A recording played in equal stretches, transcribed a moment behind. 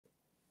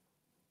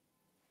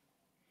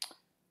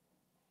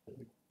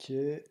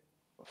Okay,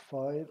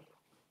 5,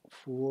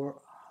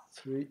 4,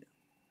 3,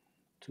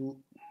 2,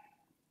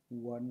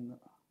 1.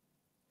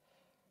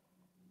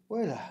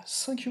 Well,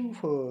 thank you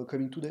for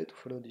coming today to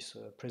follow this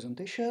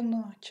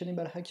presentation.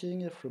 Cannibal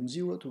Hacking from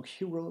Zero to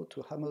Hero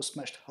to Hammer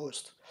Smashed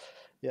Host.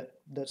 Yeah,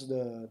 that's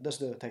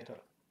the title.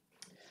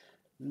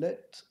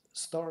 Let's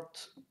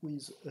start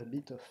with a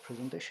bit of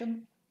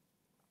presentation.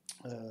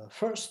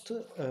 First,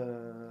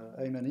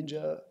 I'm a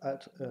ninja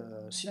at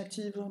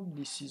Synactive.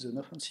 This is an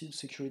offensive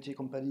security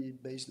company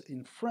based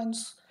in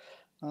France,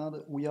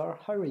 and we are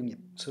hiring.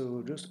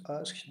 So just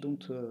ask,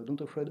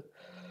 don't afraid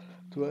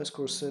to ask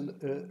or send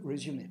a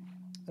resume.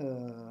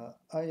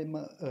 I am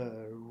a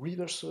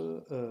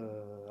reverser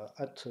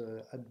at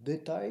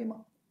daytime,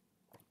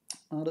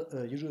 and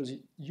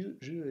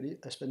usually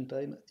I spend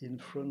time in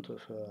front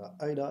of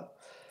IDA,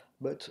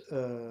 but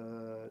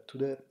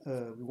today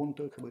we won't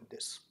talk about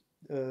this.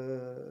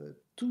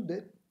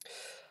 Today,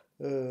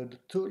 the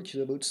talk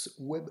is about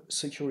web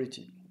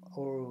security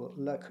or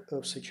lack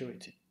of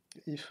security.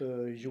 If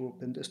you're a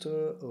pen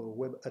tester or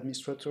web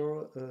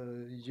administrator,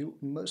 you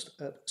must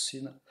have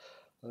seen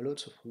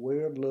lots of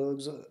weird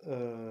logs,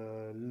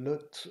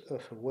 lot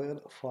of weird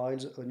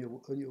files on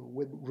your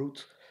web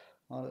root.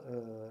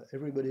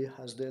 Everybody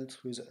has dealt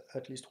with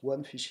at least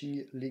one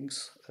phishing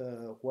links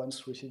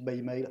once received by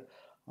email,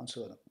 and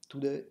so on.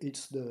 Today,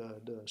 it's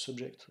the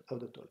subject of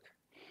the talk.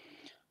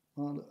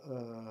 And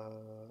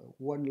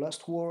one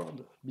last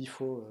word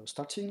before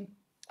starting.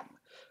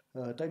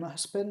 Time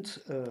has spent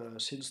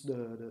since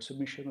the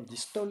submission of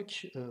this talk,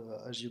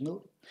 as you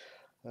know.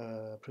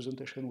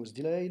 Presentation was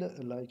delayed,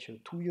 like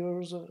 2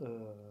 years,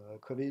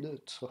 COVID,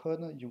 so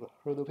on, you've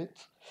heard of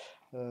it.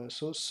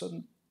 So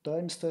some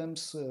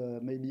timestamps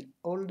may be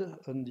old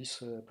on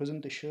this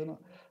presentation,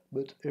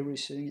 but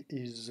everything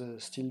is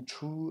still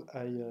true.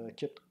 I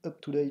kept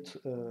up to date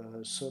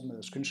some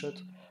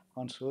screenshots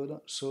and so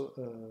on, so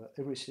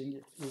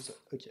everything is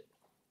okay.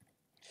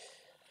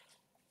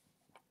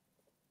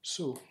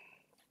 So,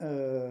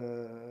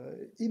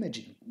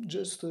 imagine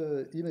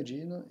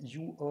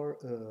you are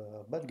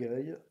a bad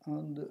guy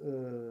and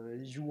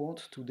you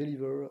want to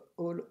deliver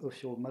all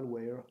of your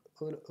malware,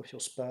 all of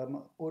your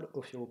spam, all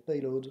of your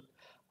payload,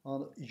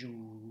 and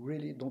you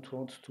really don't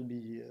want to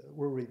be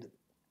worried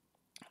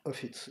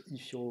of it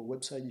if your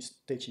website is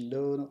taken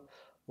down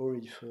or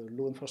if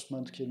law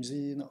enforcement comes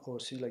in or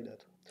things like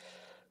that.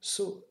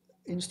 So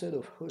instead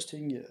of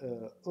hosting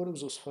all of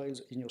those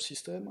files in your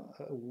system,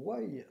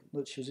 why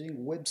not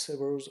using web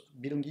servers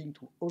belonging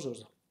to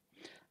others?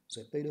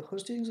 They pay the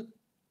hostings,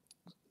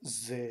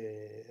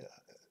 they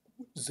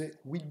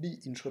will be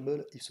in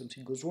trouble if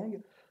something goes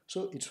wrong,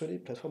 so it's really a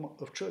platform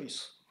of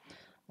choice.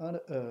 And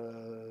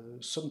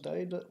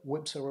sometimes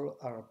web servers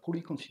are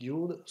poorly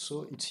configured,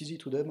 so it's easy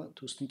to them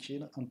to sneak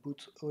in and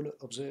put all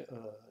of the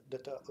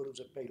data, all of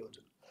the payload.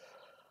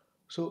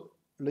 So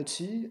let's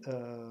see,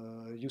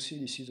 you see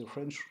this is a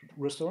French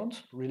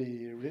restaurant,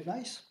 really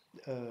nice.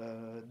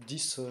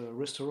 This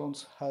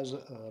restaurant has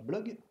a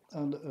blog,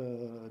 and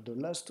the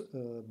last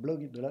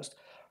blog, the last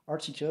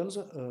articles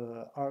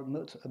are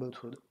not about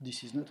food.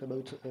 This is not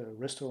about a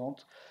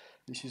restaurant.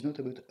 This is not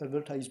about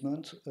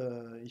advertisement.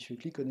 If you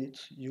click on it,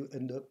 you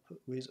end up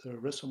with a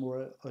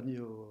ransomware on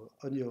your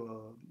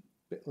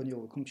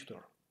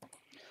computer.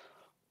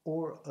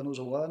 Or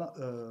another one,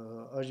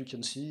 as you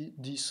can see,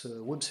 this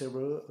web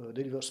server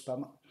delivers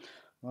spam.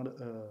 And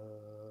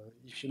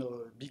if you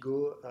know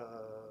Bigo,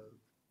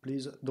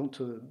 please don't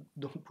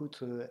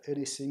put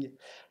anything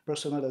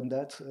personal on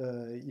that.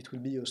 It will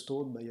be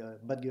stored by a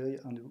bad guy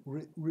and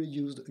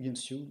reused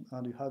against you.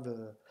 And you have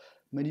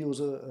many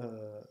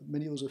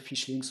other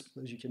fish links,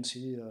 as you can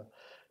see.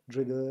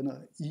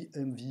 Dragon,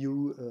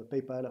 EMView,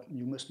 PayPal,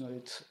 you must know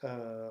it.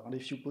 And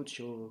if you put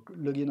your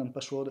login and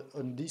password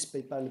on this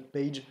PayPal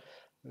page,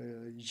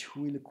 you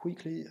will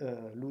quickly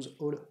lose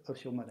all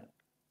of your money.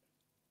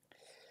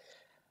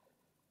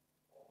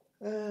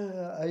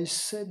 I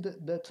said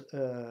that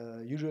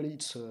usually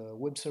it's a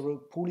web server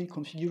poorly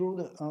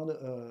configured, and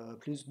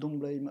please don't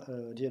blame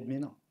the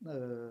admin.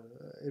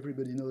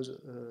 Everybody knows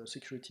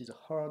security is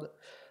hard.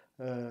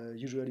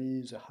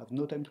 Usually they have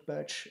no time to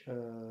patch.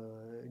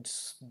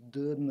 It's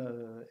done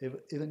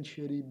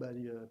eventually by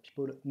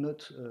people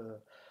not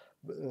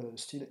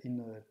still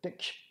in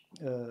tech.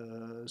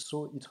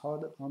 So it's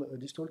hard,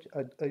 and this talk,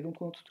 I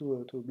don't want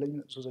to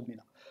blame those admin.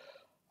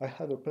 I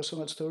have a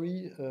personal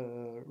story.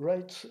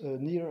 Right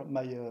near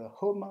my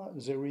home,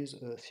 there is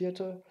a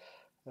theater.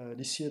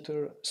 This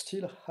theater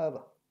still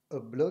have a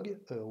blog,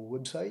 a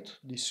website.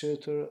 This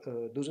theater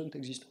doesn't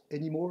exist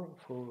anymore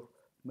for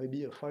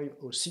maybe 5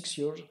 or 6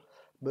 years,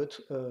 but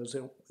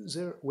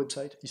their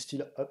website is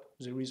still up.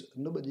 There is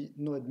nobody,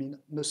 no admin,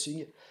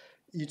 nothing.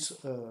 It's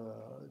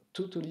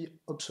totally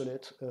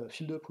obsolete,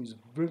 filled up with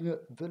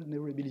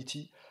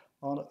vulnerability,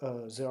 and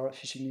there are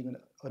phishing links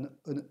on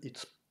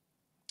it.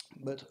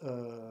 But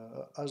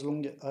as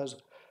long as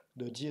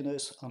the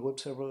DNS and web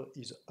server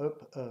is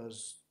up,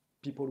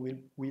 people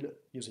will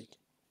use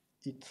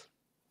it.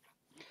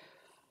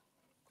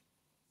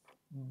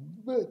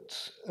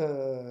 But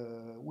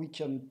we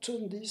can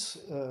turn this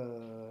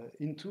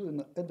into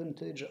an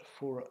advantage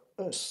for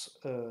us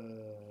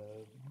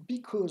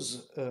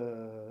because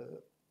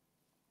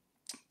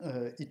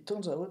it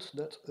turns out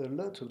that a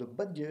lot of the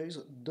bad guys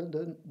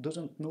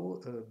doesn't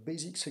know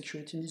basic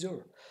security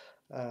neither.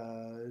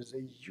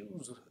 They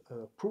use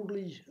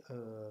poorly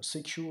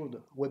secured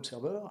web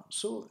server,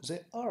 so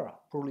they are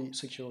poorly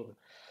secured.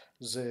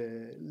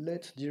 They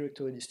let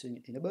directory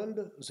listing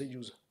enabled, they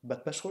use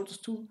bad passwords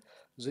too,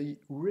 they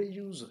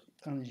reuse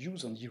and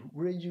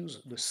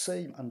reuse the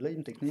same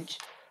handling technique,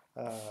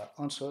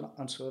 and so on,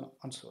 and so on,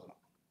 and so on.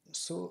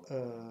 So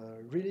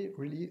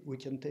really, we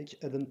can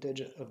take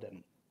advantage of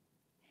them.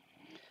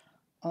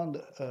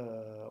 And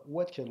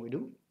what can we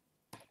do?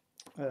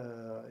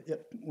 Yeah,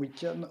 we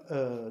can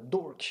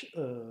dork,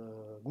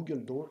 Google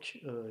dork,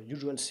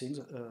 usual things,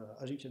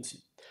 as you can see.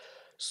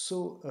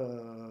 So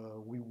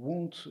we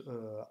won't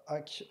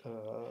hack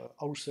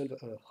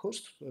ourselves a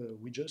host.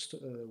 We just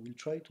will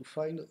try to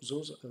find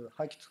those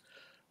hacked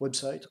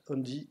websites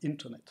on the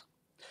internet.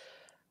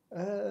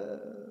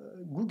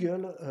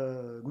 Google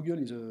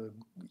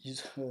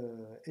is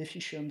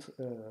efficient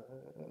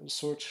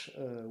search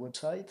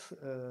website.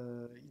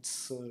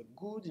 It's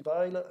good,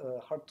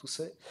 while hard to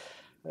say.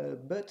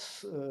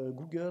 But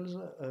Google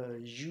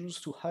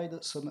used to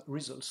hide some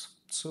results.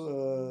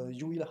 So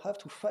you will have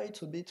to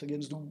fight a bit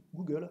against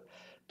Google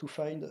to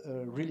find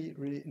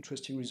really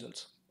interesting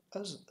results.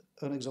 As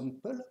an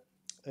example,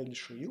 I'll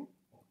show you.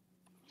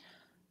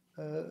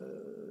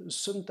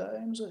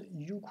 Sometimes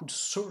you could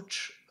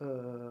search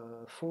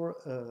for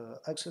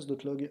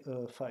access.log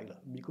file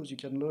because you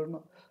can learn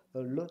a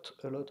lot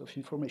of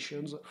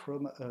information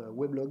from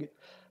weblog,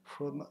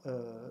 from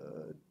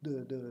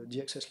the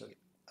access log.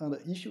 And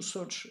if you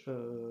search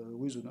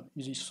with an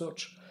easy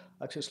search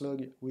access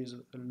log with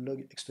a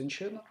log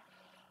extension,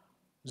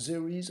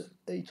 there is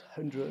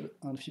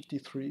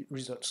 853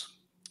 results.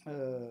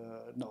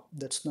 No,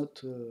 that's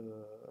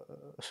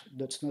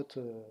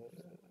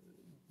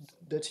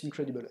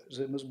incredible.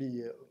 There must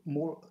be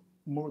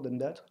more than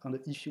that. And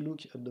if you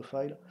look at the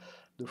file,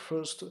 the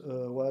first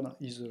one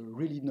is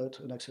really not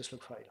an access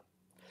log file.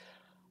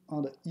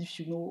 And if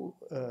you know,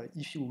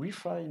 if you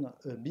refine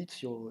a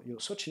bit your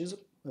searches,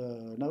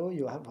 now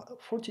you have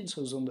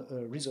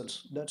 14,000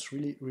 results. That's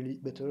really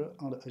better.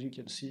 And as you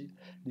can see,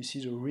 this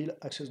is a real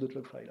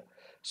access.log file.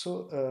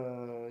 So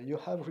you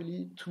have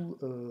really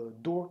to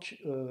dork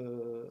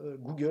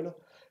Google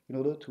in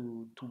order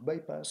to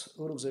bypass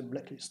all of the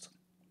blacklist.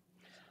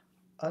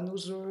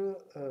 Another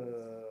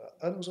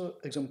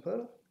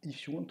example,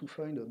 if you want to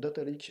find a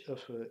data leak of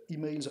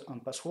emails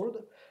and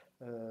password,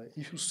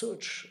 if you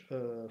search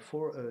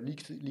for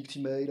leaked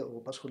email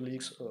or password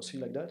leaks or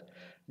things like that,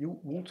 you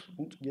won't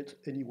get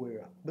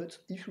anywhere. But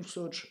if you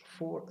search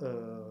for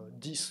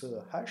this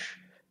hash,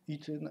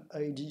 eaten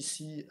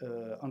IDC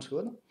and so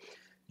on,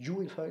 you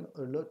will find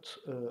a lot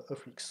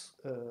of leaks.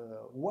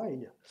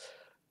 Why?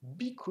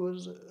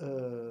 Because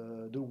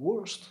the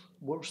worst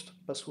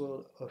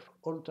password of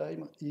all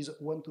time is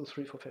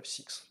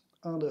 123456,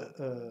 and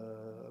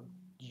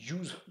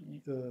use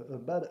a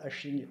bad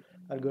hashing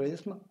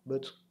algorithm,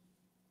 but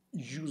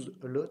used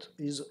a lot,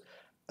 is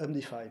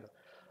MD5.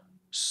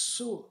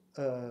 So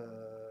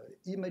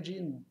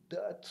imagine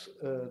that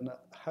a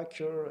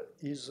hacker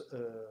is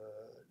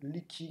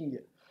leaking,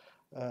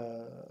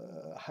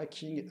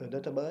 hacking a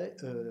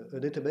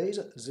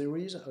database. There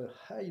is a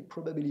high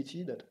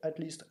probability that at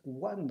least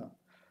one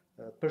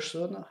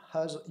person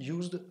has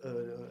used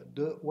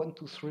the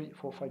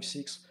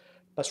 123456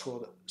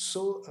 password.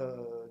 So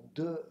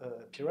the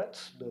pirate,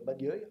 the bad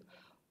guy,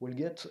 will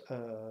get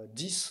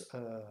this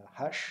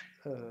hash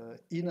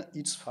in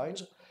its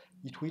files.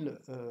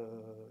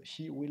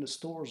 He will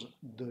store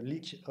the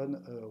leak on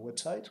a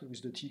website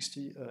with the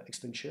txt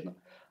extension,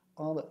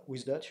 and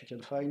with that you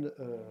can find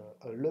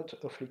a lot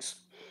of leaks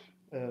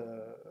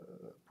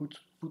put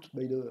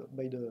by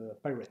the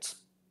pirates.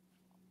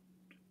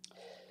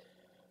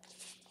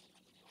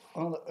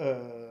 And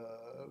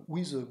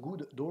with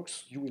good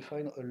dorks, you will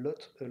find a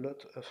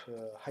lot of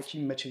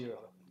hacking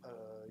material.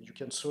 You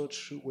can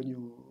search when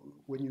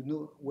you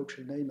know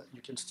webshell name.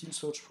 You can still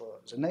search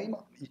for the name.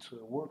 It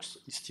works.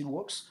 It still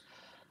works.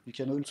 You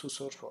can also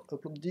search for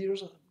upload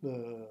deals.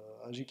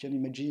 As you can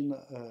imagine,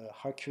 a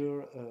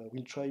hacker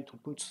will try to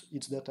put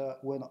its data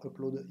when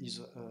upload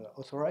is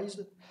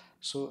authorized.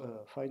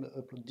 So find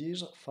upload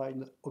deals,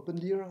 find open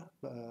dir,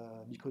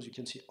 because you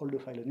can see all the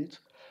file on it.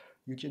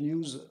 You can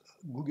use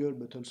Google,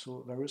 but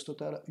also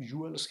VirusTotal,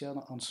 UL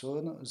scan, and so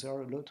on. There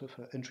are a lot of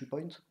entry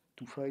points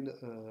to find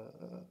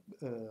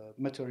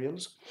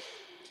materials.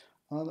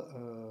 And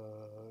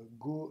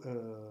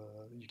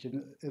you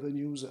can even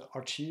use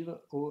archive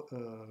or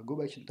go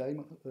back in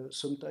time.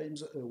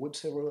 Sometimes web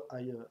servers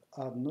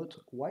are not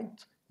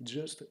white, it's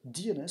just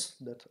DNS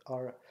that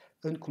are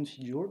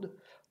unconfigured,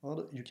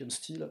 and you can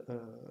still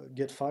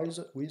get files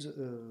with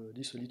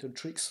these little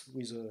tricks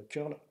with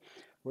curl,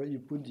 where you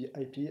put the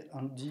IP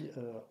and the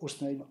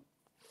hostname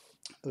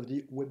of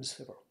the web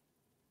server.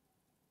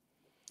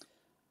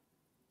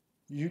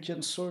 You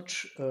can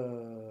search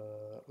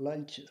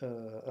like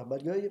a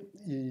bad guy.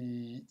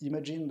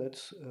 Imagine that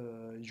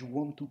you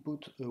want to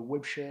put a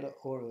web shell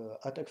or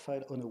a attack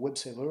file on a web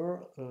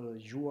server.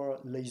 You are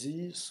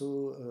lazy,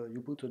 so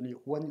you put only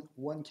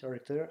one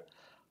character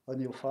on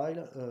your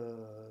file.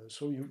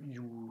 So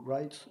you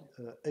write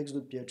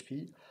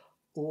x.php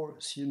or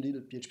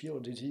cmd.php or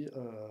dd.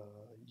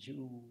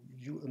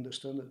 You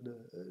understand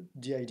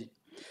the idea.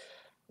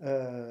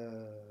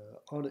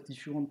 And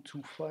if you want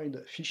to find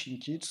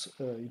phishing kits,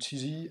 it's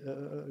easy.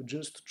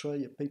 Just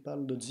try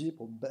paypal.zip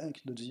or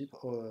bank.zip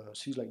or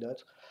things like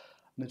that.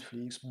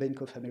 Netflix, Bank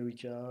of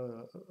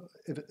America,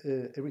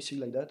 everything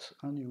like that,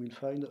 and you will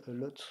find a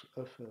lot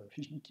of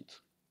phishing kits.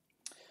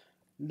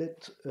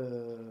 Let's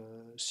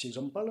see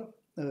example.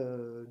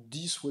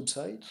 This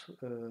website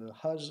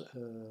has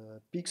a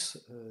PIX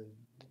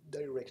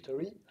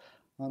directory,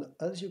 and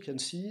as you can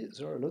see,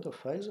 there are a lot of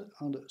files,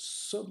 and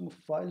some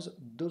files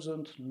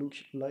doesn't look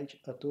like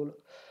at all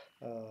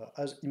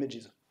as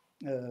images.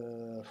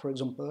 For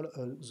example,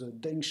 the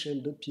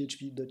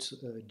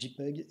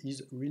denishell.php.jpg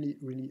is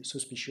really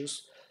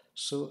suspicious.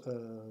 So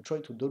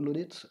try to download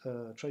it,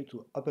 try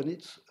to open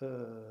it,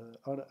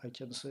 and I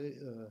can say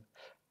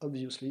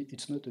obviously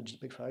it's not a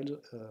JPEG file,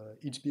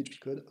 it's PHP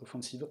code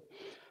offensive,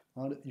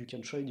 and you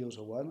can try the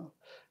other one.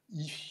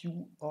 If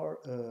you are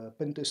a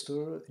pen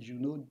tester, you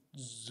know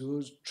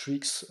those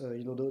tricks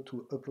in order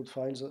to upload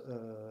files,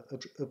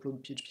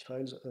 upload PHP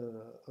files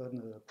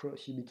on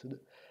prohibited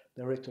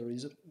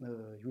directories.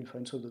 You will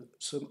find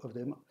some of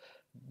them.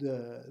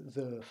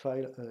 The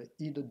file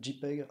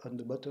e.jpg on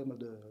the bottom of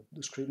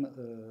the screen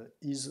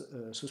is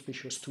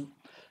suspicious too.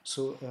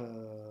 So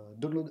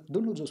download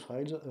those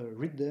files,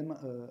 read them,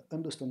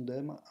 understand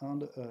them,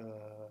 and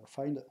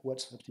find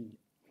what's happening.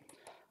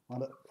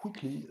 And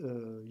quickly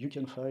you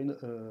can find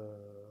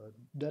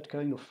that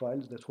kind of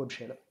files, that web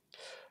shell.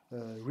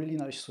 Really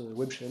nice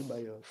web shell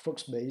by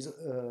Foxbase.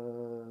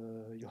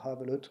 You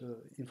have a lot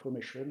of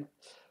information.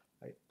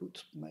 I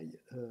put my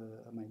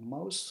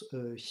mouse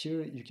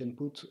here. You can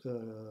put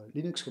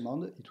Linux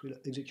command. It will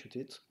execute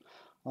it,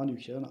 and you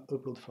can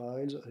upload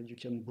files. You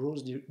can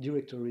browse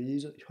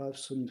directories. You have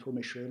some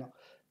information.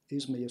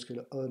 Is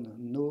MySQL on?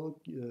 No.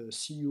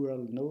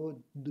 CURL? No.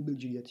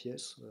 wget?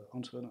 Yes.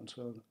 And so on and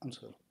so on and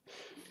so on.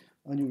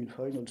 And you will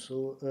find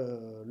also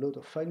a lot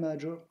of file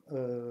manager.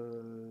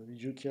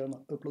 You can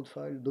upload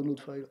file, download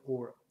file,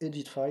 or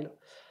edit file.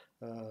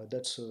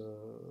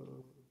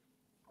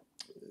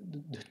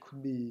 That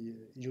could be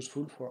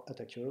useful for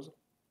attackers.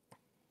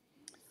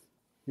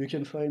 You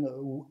can find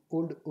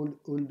old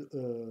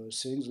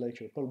things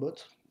like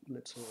Perlbot.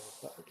 Let's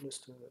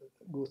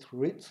go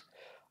through it.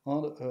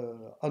 And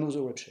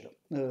another web shell.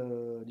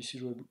 This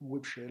is a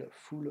web shell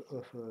full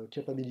of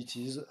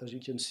capabilities. As you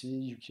can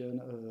see, you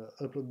can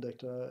upload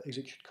data,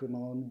 execute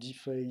command,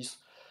 deface,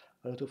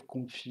 a lot of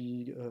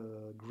config,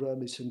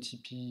 grab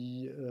SMTP,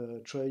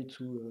 try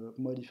to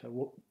modify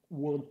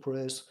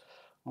WordPress,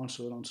 and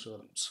so on and so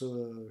on.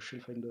 So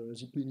shell finder,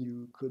 zip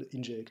menu, code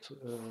inject,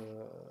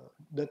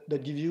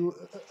 that give you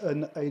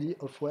an idea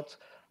of what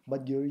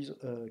bad guys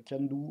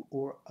can do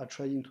or are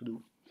trying to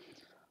do.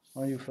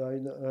 And you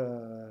find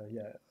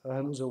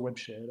another web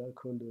shell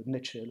called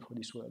netshell for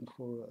this one,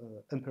 for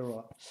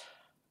Emperor.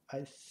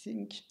 I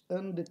think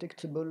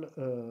undetectable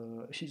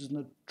is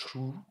not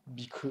true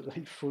because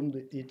I found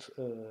it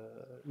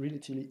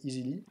relatively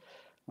easily.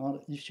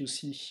 And if you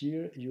see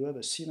here, you have a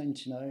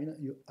C99,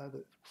 you have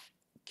a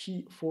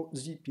key for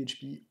the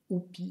PHP,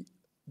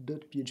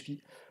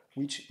 up.php,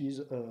 which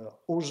is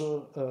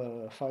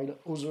other file,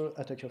 other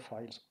attacker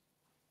files.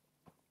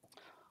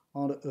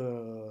 And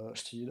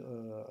still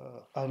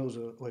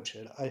another web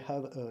shell. I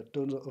have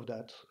tons of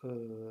that.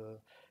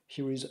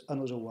 Here is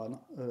another one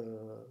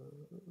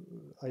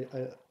I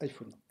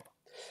found.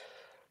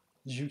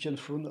 You can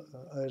find,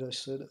 as I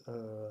said,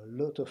 a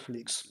lot of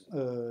leaks.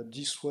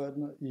 This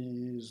one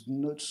is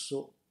not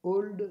so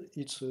old.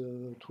 It's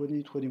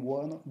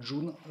 2021,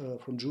 June,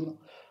 from June.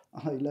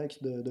 I like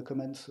the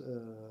comment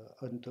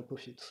on top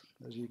of it.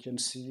 As you can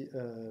see,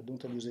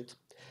 don't abuse it.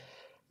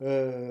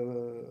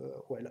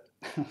 Well,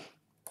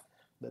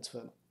 that's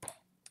fun.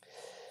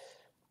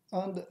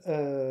 And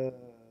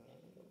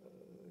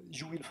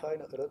you will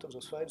find a lot of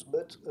those files,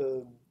 but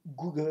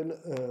Google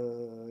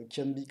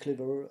can be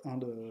clever,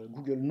 and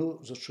Google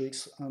knows the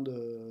tricks, and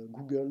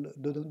Google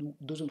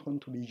doesn't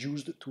want to be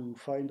used to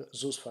find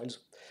those files.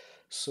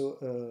 So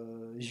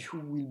you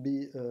will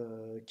be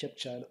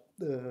captured.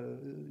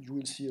 You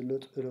will see a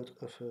lot of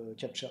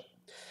captcha.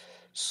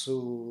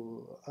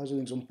 So as an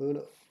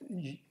example,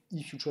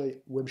 if you try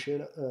web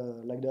shell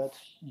like that,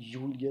 you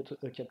will get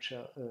a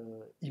captcha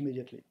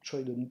immediately.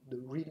 Try the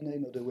real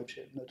name of the web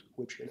shell, not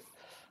web shell.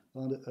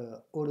 And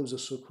all of the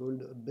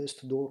so-called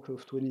best dork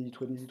of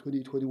 2020,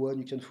 2021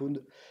 you can find.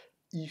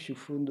 If you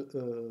found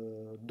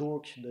a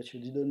dork that you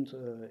didn't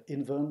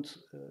invent,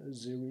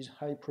 there is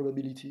high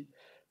probability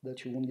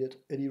that you won't get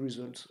any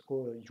results,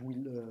 or you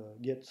will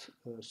get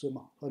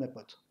some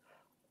honeypot.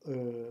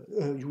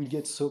 You will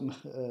get some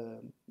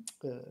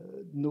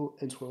no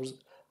answers,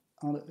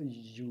 and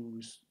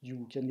you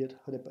can get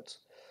honeypots.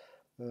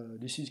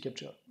 This is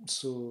CAPTCHA.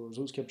 So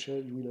those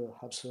CAPTCHA, you will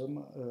have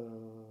some.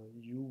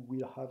 You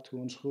will have to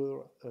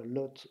answer a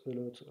lot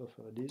of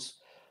this,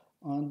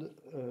 and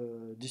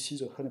this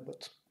is a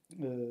honeypot.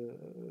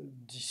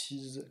 This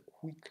is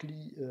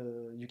quickly,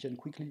 you can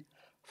quickly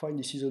find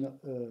this is a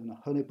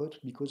honeypot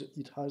because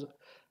it has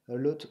a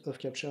lot of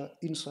CAPTCHA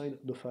inside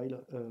the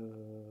file.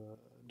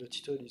 The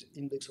title is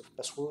index of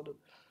password.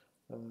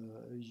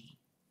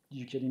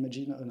 You can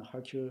imagine a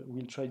hacker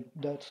will try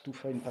that to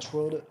find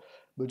password,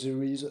 but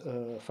there is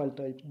file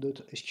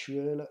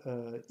type.sql,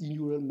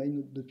 in-URL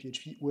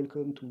main.php,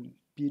 welcome to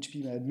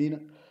PHP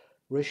admin,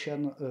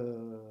 Russian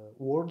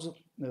words,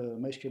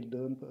 MySQL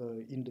dump,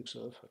 index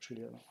of,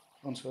 actually,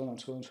 and so on and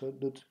so on. So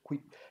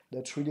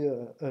that's really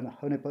a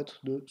honeypot,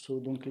 so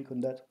don't click on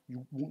that.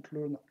 You won't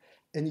learn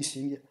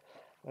anything.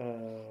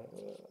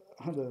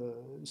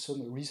 And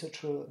some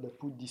researcher that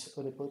put this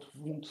honeypot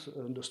won't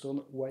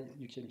understand why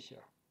you came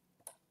here.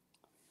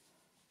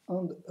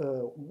 And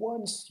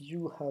once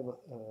you have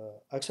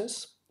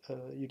access,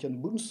 you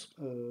can bounce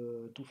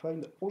to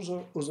find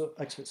other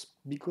access,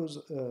 because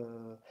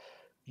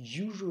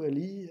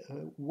usually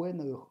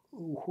when a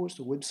host,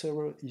 a web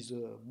server is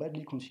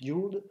badly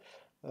configured,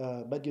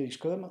 bad guys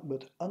come,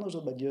 but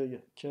another bad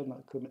guy can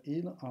come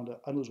in, and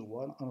another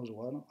one, and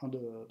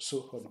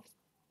so on.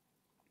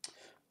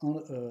 And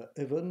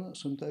even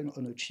sometimes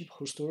on a cheap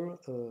hoster,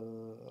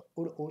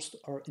 all hosts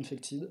are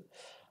infected.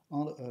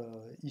 And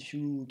if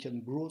you can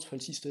browse file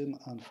system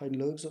and find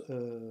logs,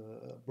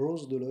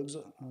 browse the logs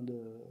and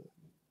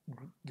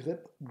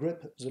grep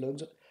the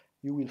logs,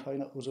 you will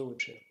find other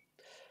web shell.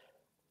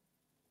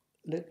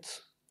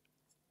 Let's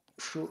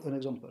show an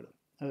example.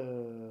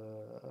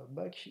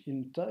 Back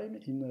in time,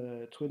 in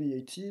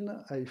 2018,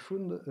 I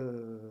found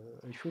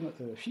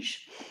a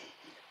fiche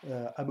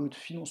about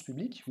Finance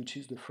Publique, which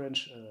is the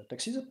French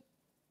taxes.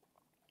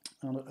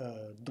 And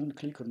don't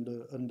click on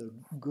the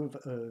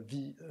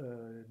gov.v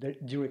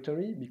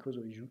directory, because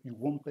you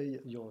won't pay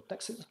your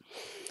taxes.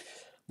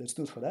 That's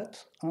not for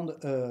that. And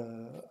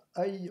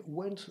I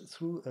went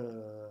through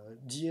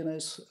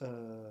DNS,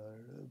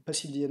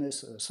 passive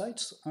DNS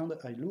sites, and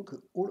I look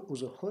all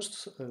other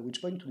hosts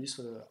which point to this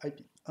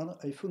IP. And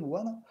I found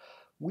one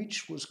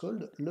which was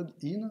called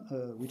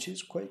login, which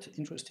is quite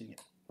interesting.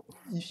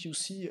 If you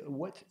see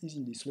what is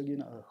in this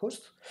login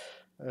host,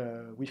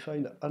 we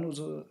find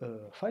another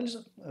files,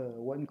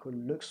 one called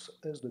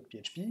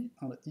luxs.php,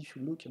 and if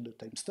you look at the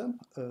timestamp,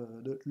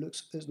 the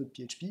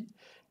luxs.php,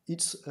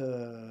 it's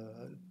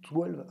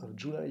 12 of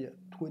July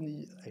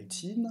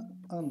 2018,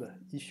 and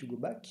if you go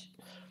back,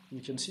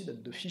 you can see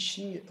that the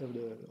phishing of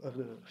the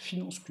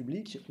Finance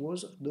Publique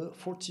was the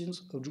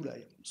 14th of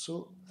July.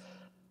 So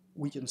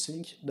we can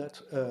think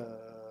that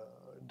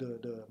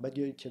the bad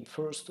guy came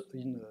first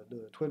in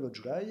the 12th of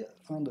July,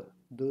 and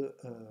the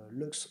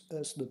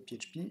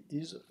luxs.php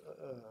is,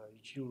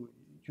 you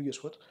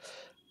guess what,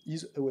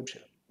 is a web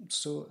shell.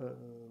 So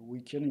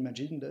we can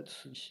imagine that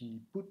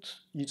he put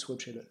its web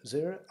shell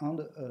there,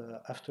 and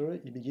after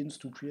he begins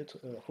to create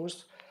a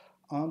host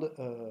and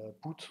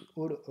put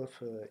all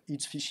of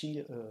its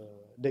phishing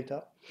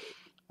data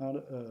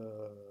and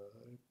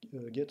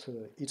get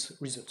its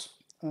results.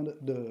 And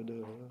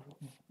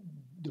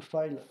the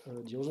file,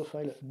 the other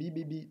file,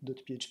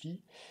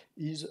 bbb.php,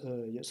 is,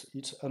 yes,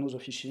 it's another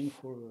phishing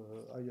for,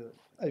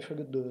 I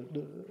forgot the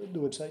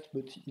website,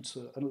 but it's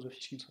another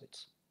phishing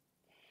site.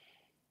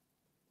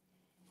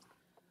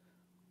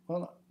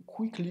 And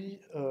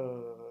quickly,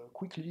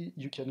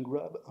 you can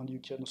grab and you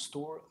can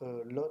store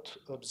a lot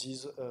of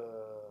these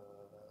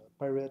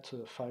pirate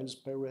files,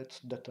 pirate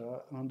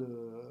data, and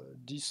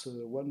this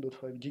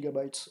 1.5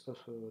 gigabytes of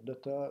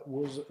data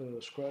was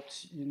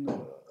scrapped in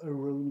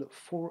around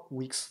 4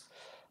 weeks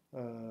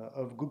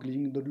of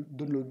Googling,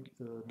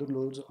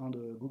 downloads, and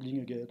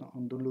Googling again,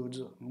 and downloads,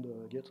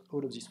 and get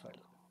all of these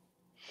files.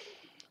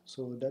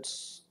 So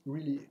that's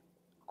really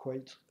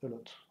quite a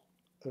lot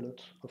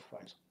of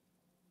files.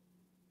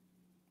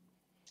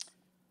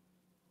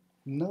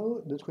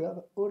 Now that we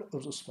have all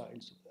of those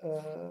files,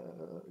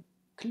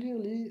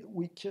 clearly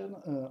we can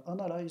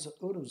analyze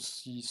all of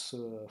these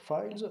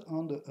files,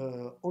 and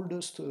the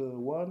oldest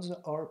ones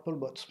are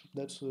Perlbot.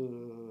 That's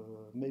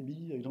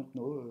maybe, I don't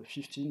know,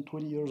 15,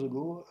 20 years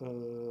ago,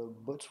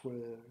 bots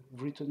were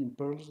written in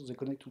Perl. They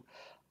connect to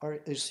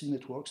RSC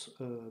networks,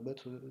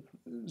 but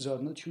they are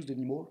not used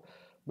anymore.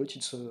 But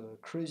it's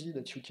crazy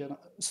that you can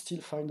still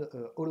find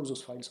all of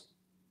those files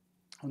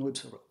on web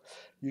server.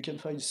 You can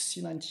find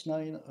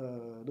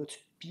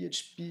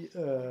c99.php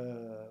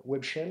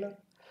web shell,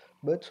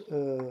 but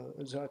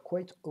they are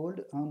quite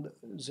old, and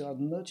they are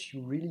not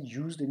really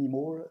used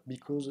anymore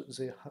because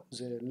they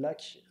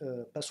lack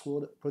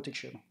password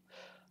protection.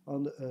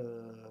 And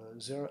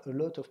there are a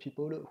lot of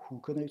people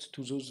who connect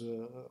to those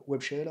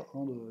web shell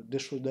and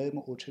destroy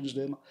them or change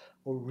them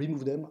or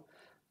remove them.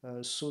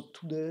 So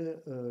today,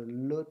 a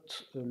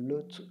lot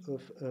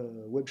of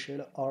web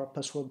shell are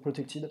password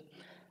protected.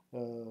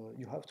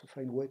 You have to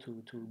find a way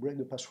to break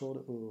the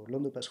password or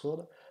learn the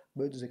password,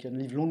 but they can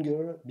live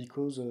longer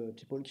because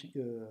people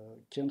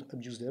can't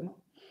abuse them.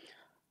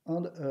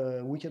 And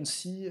we can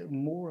see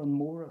more and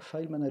more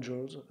file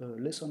managers,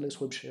 less and less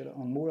web shell,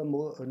 and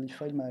more only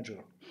file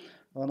manager.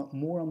 And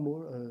more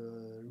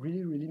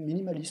really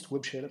minimalist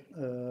web shell.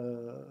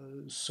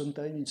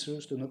 Sometimes it's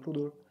just an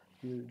uploader.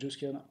 You just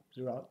can,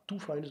 there are two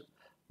files,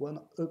 one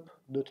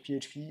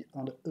up.php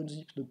and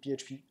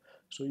unzip.php.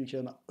 So you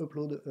can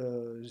upload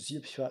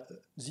zip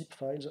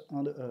files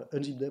and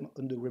unzip them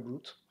on the web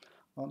root.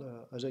 And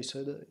as I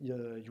said,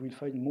 you will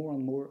find more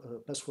and more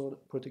password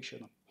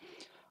protection.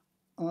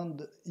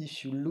 And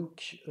if you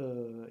look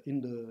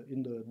in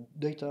the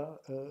data,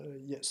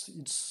 yes,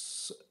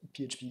 it's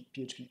PHP.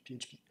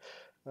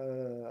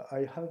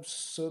 I have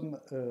some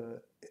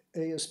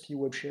ASP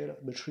web shell,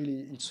 but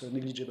really it's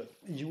negligible.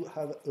 You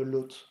have a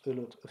lot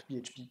of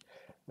PHP.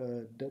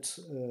 That's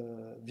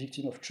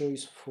victim of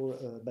choice for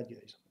bad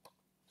guys.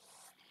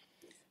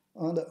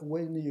 And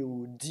when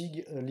you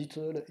dig a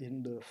little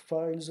in the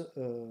files,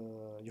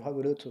 you have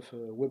a lot of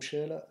web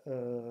shell.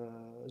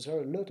 There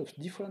are a lot of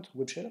different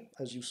web shell,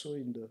 as you saw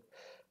in the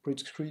print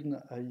screen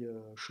I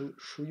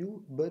show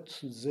you, but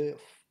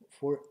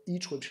for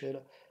each web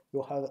shell,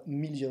 you have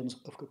millions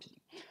of copies.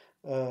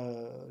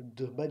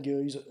 The bad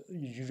guys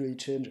usually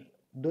change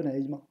the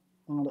name,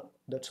 and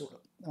that's all.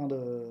 And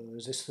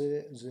they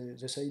said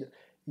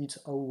it's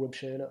our web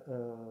shell,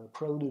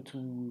 proud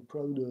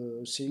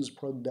things,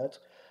 proud that.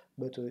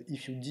 But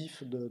if you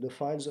diff the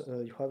files,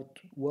 you have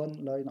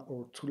one line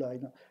or two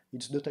lines.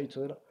 It's the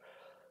title.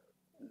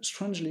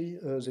 Strangely,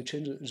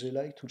 they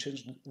like to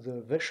change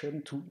the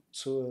version too.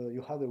 So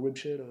you have a web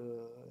shell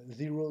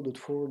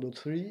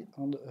 0.4.3,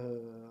 and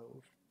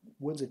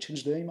when they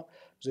change the name,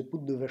 they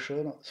put the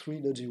version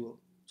 3.0.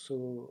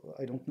 So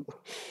I don't know.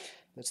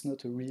 That's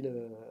not a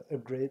real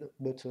upgrade,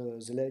 but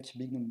they like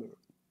big number.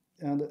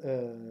 And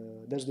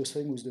that's the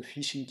same with the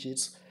phishing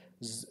kits.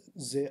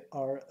 They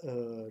are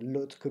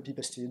lot copy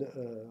pasted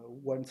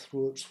one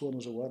through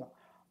another one,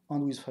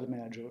 and with file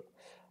manager.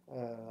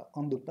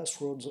 And the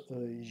passwords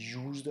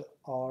used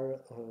are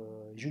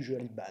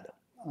usually bad.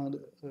 And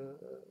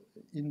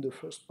in the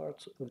first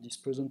part of this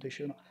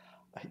presentation,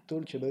 I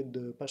talk about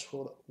the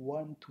password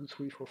 1, 2,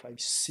 3, 4, 5,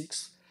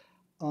 6,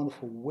 and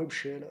for web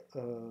shell,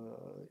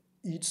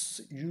 it's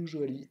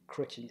usually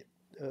cracking.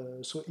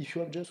 So if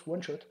you have just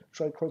one shot,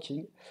 try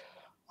cracking,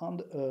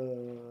 and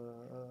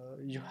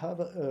you have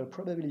a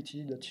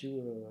probability that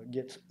you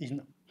get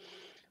in.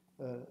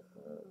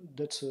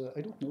 That's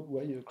I don't know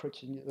why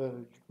cracking.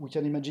 We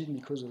can imagine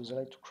because they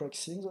like to crack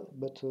things,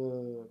 but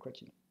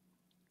cracking.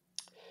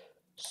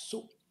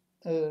 So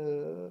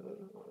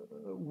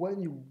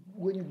when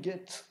you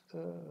get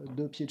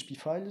the PHP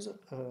files,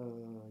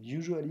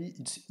 usually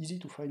it's easy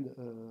to find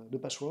the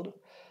password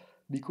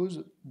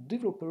because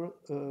developer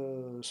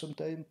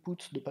sometimes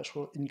put the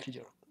password in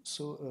clear.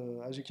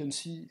 So as you can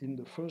see in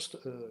the first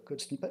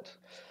code snippet,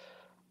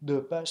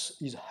 the path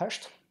is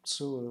hashed,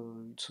 so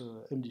it's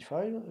a MD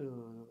file.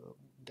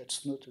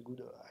 That's not a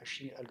good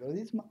hashing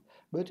algorithm,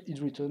 but it's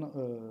written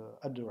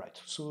at the right,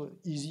 so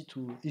easy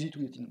to get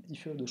in.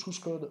 If you have the source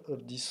code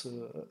of this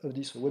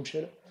web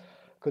shell,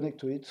 connect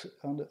to it,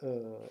 and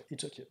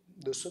it's okay.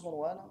 The second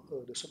one,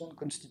 the second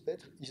code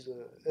snippet, is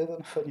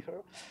even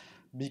funnier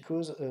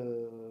because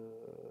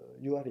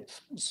you have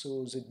it.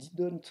 So they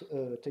didn't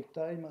take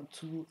time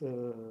to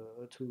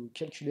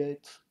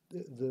calculate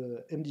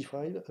the MD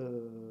file.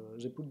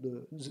 They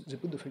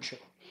put the function.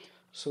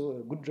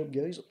 So good job,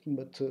 guys.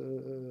 But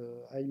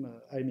I'm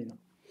in.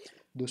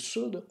 The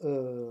third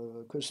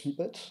code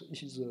snippet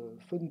is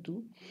fun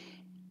too,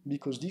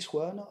 because this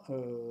one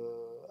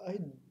I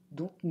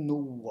don't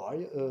know why.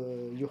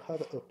 You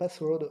have a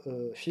password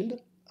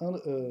field,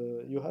 and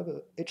you have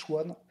a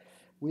H1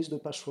 with the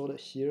password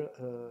here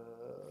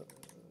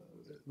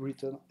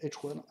written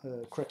H1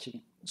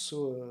 cracking.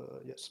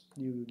 So yes,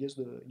 you guess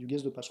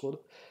the password.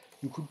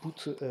 You could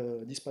put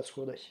this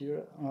password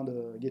here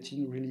and get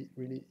in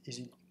really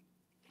easily.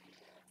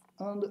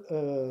 And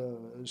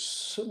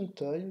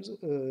sometimes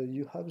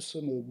you have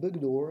some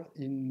backdoor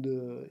in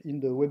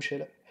the web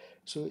shell.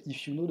 So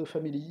if you know the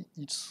family,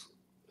 it's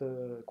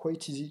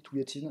quite easy to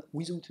get in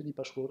without any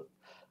password.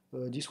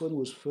 This one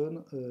was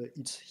fun.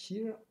 It's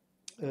here.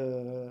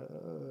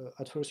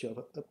 At first you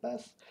have a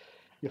path.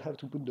 You have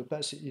to put the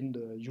path in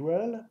the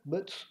URL,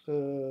 but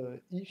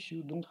if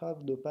you don't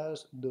have the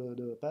path,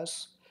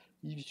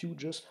 if you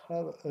just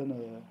have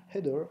a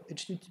header,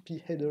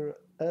 HTTP header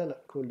L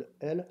called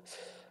L,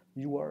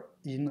 you are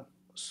in.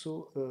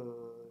 So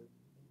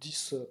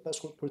this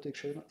password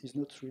protection is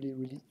not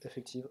really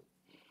effective.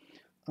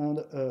 And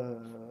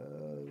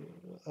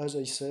as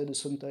I said,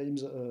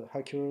 sometimes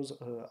hackers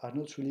are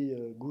not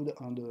really good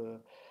and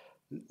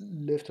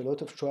left a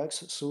lot of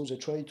tracks, so they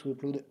try to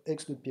upload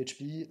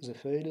x.php, they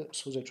failed,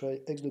 so they try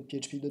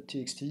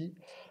x.php.txt.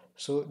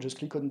 So just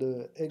click on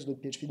the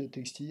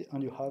x.php.txt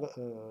and you have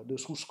the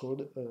source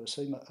code,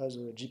 same as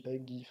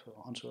JPEG, GIF,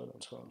 and so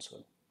on.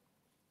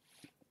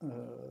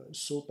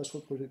 So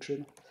password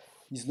protection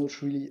is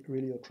not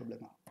really a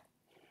problem.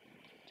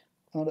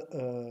 And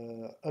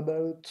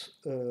about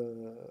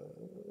the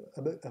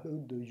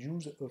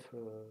use of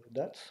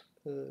that,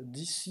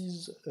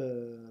 this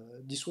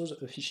was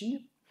a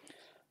phishing.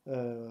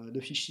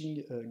 The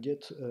phishing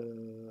get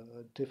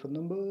telephone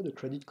number, the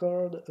credit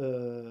card,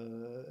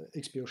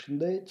 expiration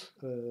date,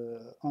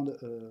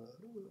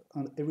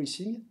 and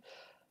everything.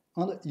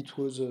 And it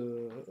was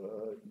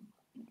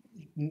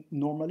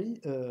normally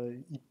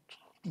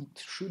it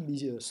should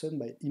be sent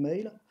by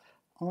email.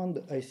 And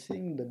I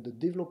think that the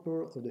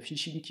developer of the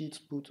phishing kit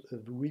put a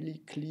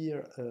really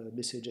clear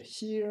message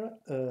here,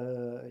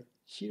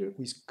 here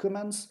with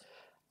comments,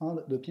 and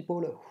the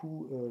people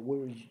who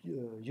were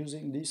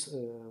using this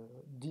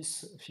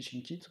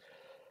phishing kit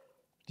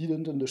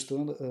didn't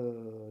understand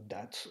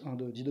that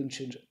and didn't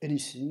change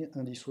anything,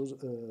 and this was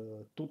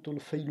a total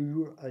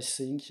failure, I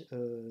think,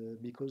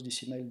 because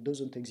this email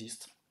doesn't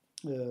exist.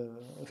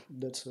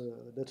 That's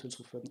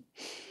also fun.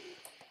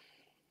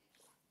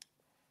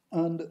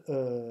 And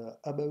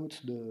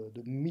about the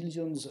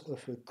millions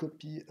of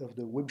copy of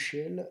the web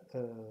shell,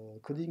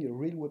 coding a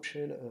real web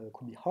shell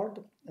could be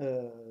hard.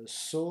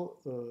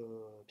 So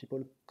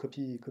people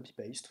copy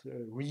paste,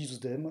 reuse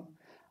them,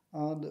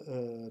 and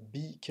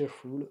be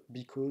careful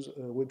because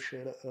web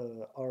shell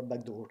are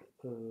backdoored.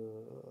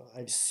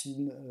 I've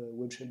seen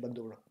web shell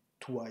backdoor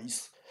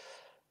twice.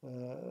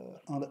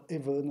 And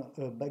even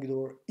a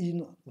backdoor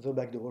in the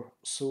backdoor.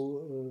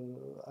 So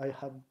I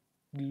have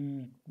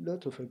a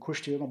lot of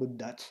question about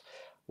that.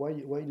 Why do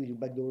you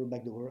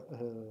backdoor?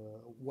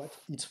 What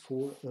it's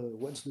for?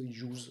 What's the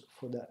use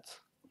for that?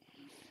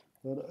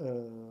 And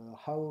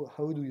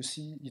how do you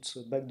see it's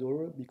a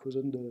backdoor? Because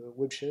on the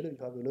web shell you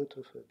have a lot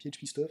of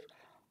PHP stuff,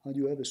 and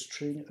you have a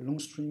long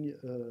string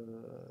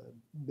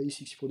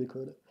base64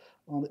 code.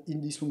 And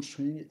in this long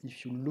string,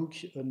 if you look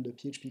on the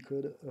PHP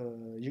code,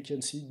 you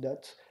can see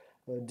that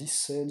this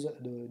sends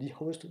the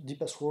host, the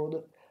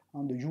password,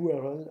 and the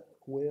URL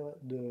where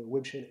the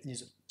web shell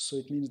is. So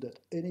it means that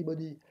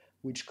anybody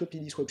which copy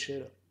this web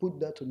shell, put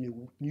that on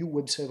your new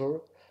web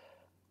server,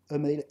 a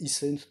mail is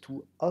sent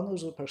to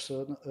another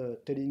person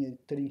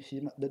telling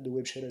him that the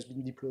web shell has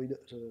been deployed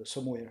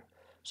somewhere.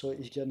 So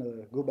he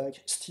can go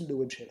back, steal the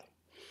web shell.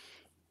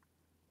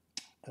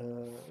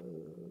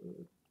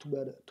 Too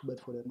bad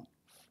for them.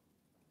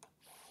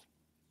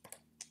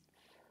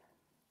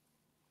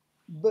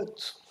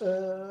 But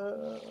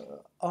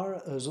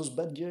are those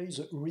bad guys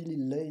really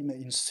lame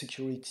in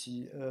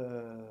security?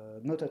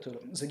 Not at all.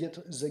 They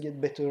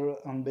get better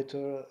and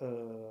better,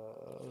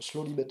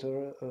 slowly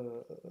better,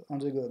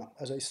 and they go.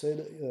 As I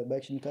said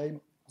back in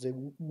time, they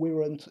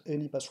weren't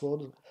any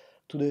password.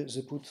 Today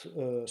they put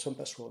some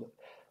password,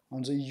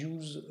 and they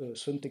use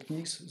some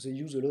techniques. They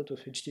use a lot of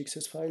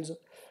htaccess files.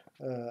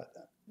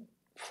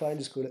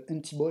 Files called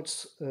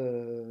antibots.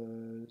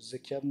 They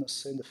can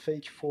send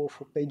fake for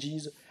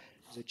pages.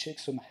 They check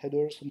some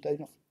headers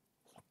sometimes.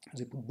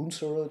 They put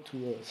bouncer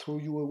to throw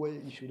you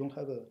away if you don't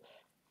have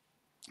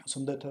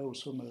some data or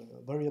some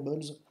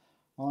variables.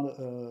 And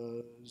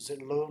they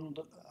learned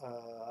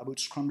about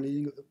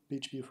scrambling,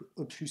 PHP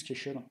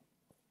obfuscation,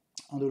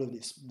 and all of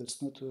this. That's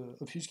not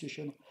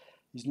obfuscation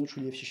is not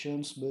really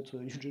efficient, but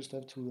you just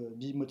have to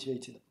be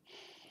motivated.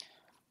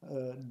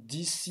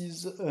 This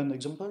is an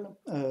example.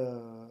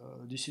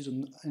 This is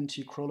an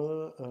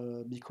anti-crawler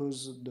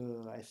because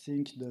I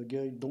think the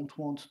guy don't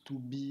want to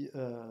be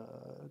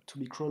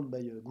crawled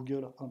by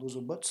Google and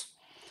other bots.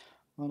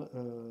 And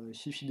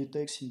if he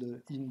detects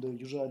in the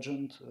user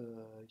agent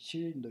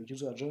here in the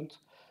user agent,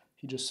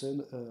 he just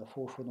send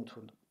 404 not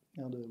found,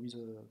 and with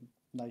a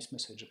nice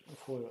message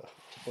for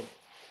people.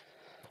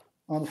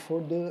 And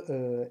for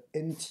the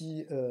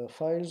NT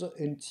files,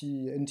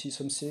 NT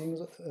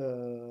something,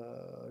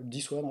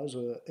 this one has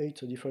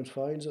 8 different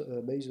files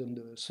based on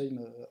the same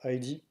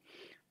ID.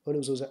 All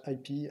of those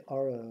IP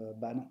are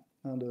banned,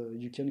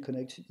 and you can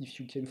connect if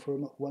you came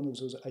from one of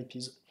those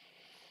IPs.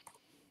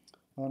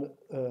 And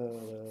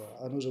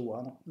another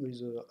one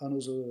with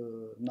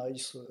another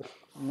nice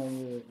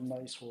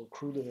or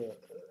crude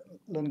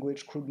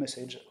language, crude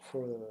message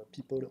for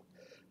people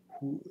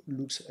who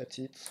looks at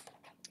it.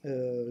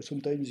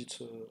 Sometimes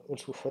it's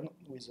also fun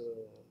with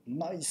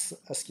nice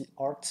ASCII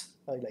art.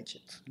 I like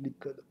it, lib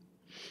code.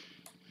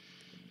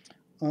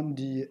 And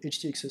the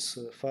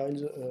htaccess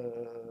files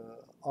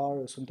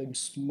are sometimes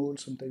small,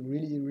 sometimes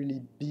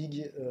really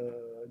big.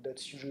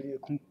 That's usually a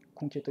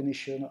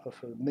concatenation of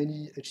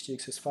many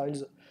htaccess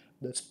files.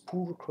 That's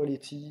poor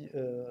quality.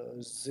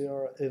 They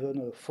are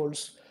even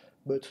false,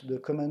 but the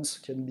comments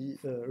can be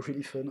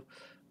really fun.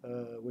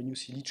 When you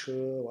see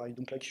Leecher, or I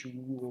don't like you,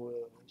 or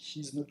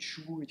he's not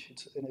sure if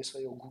it's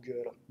NSA or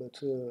Google,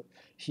 but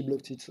he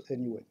blocked it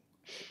anyway.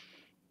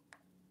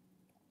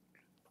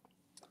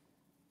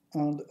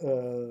 And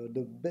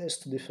the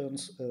best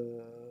defense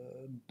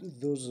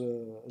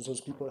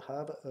those people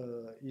have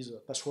is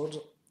passwords.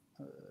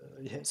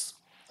 Yes.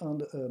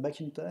 And back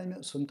in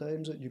time,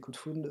 sometimes you could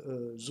find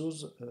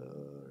those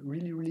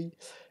really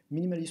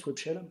minimalist web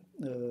shell.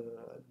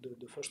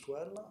 The first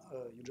one,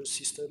 you just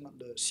system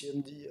the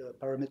CMD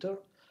parameter.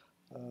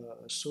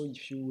 So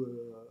if you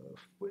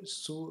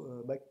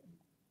back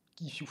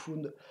if you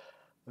found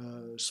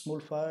a small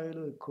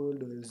file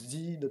called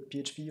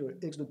z.php or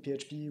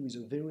x.php with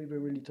a very,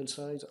 very little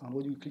size, and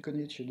when you click on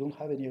it, you don't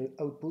have any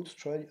output,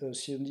 try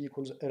cmd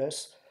equals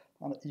ls,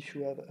 and if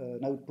you have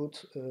an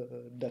output,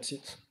 that's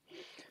it.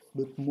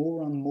 But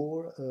more and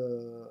more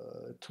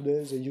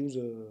today they use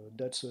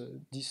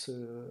this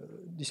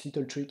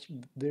little trick,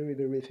 very,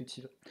 very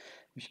effective.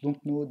 If you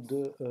don't know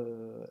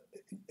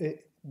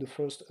the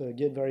first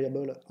get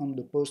variable and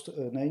the post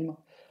name,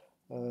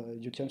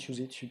 you can't use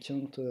it, you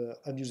can't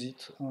abuse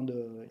it, and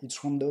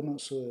it's random,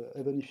 so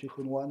even if you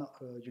found one,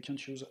 you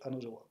can't use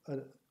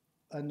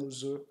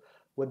another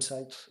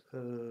website,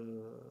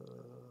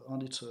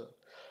 and it's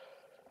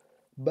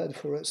bad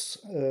for us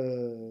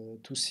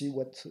to see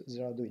what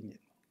they are doing.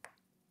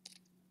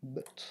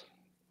 But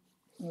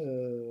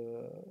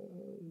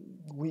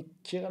we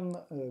can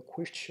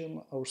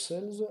question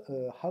ourselves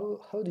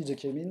how did they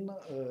come in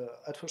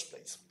at first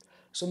place.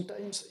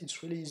 Sometimes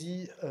it's really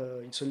easy,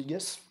 it's only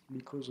guess,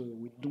 because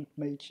we don't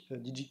make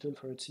digital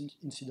forensic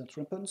incident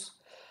response.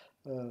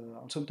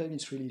 And sometimes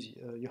it's really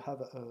easy. You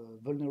have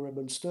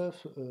vulnerable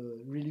stuff,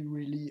 really,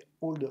 really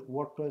old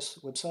WordPress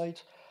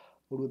website,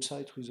 old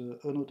website with an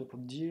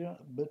unauthorized dir,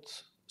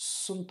 but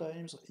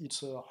sometimes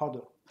it's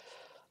harder,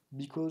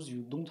 because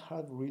you don't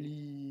have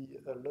really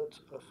a lot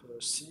of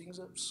things,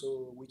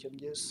 so we can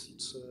guess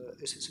it's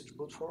SSH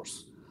brute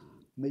force,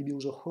 maybe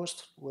other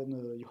host when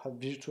you have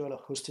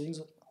virtual hostings,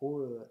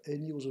 or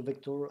any other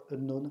vector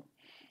unknown,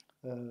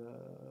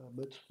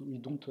 but we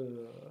don't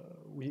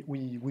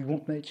we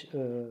won't make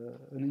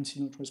an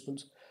incident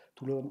response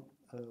to learn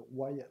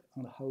why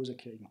and how they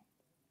came.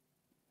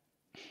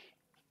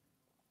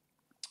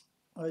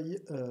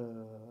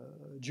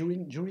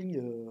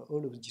 During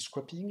all of this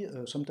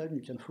scrapping, sometimes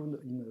you can find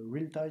in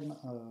real-time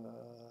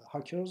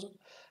hackers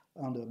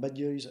and bad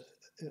guys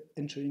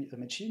entering a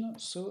machine.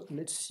 So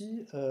let's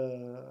see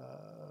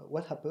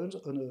what happens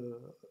on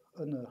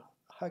a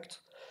hacked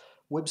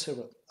web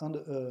server. And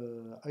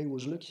I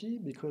was lucky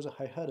because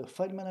I had a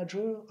file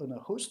manager on a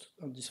host,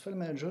 and this file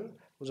manager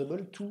was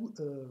able to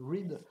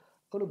read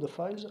all of the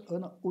files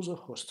on other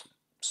hosts.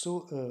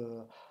 So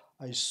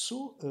I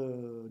saw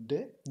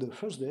the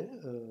first day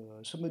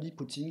somebody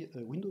putting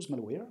Windows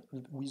malware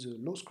with a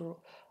low score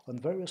on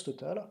various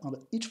total, and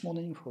each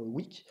morning for a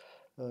week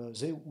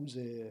there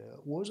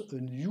was a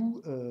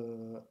new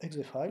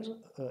exe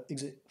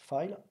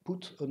file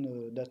put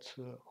on that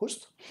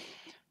host.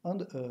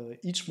 And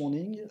each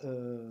morning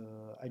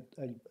I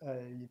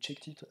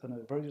checked it on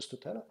a various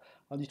total,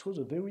 and it was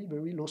a very,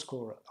 very low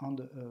score. And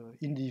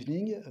in the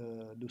evening,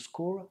 the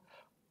score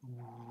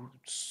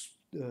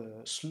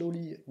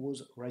slowly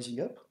was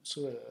rising up,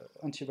 so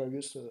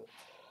antivirus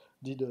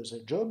did their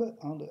job,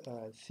 and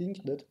I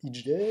think that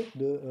each day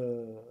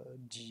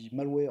the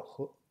malware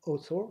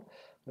author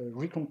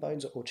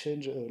recompiles or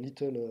change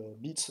little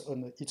bits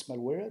on its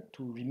malware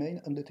to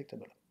remain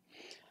undetectable.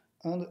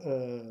 And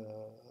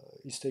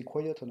it stayed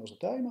quiet another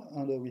time,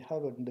 and we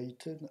have a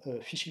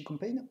phishing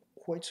campaign,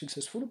 quite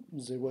successful.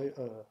 There were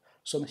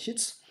some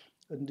hits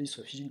on this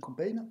phishing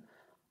campaign.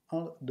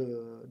 And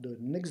the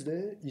next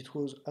day, it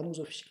was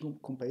another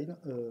phishing campaign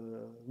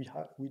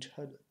which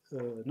had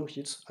no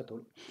hits at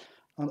all.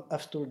 And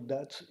after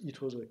that,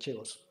 it was a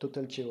chaos,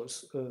 total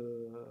chaos.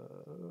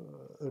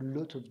 A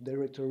lot of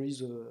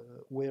directories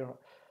were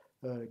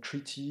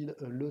created,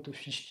 a lot of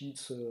fish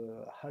kits,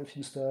 half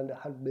installed,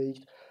 half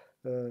baked.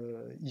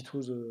 It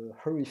was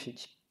horrific.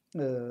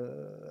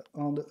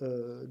 And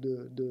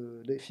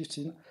the day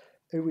 15,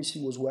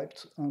 everything was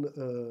wiped, and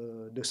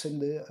the same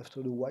day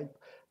after the wipe,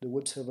 the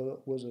web server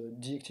was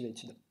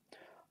deactivated.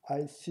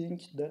 I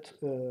think that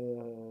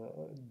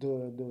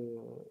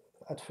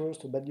at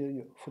first a bad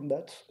guy found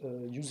that,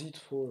 used it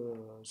for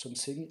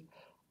something,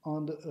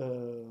 and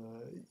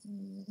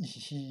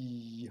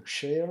he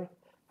shared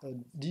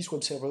this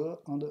web server,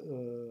 and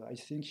I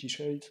think he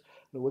shared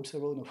the web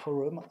server on a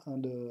forum,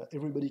 and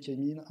everybody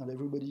came in, and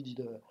everybody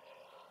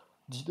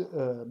did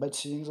bad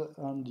things,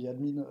 and the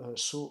admin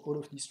saw all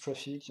of this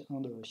traffic,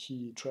 and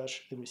he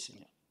trashed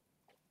everything.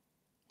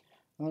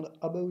 And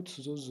about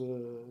those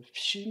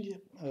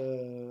phishing,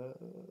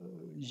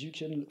 you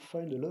can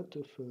find a lot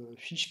of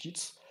phish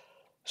kits.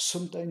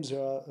 Sometimes they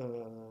are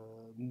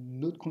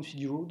not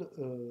configured,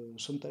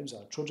 sometimes they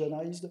are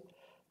trojanized.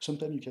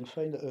 Sometimes you can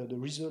find the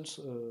results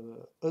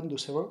on the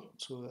server,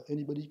 so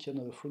anybody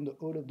can find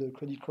all of the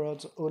credit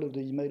cards, all of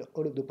the email,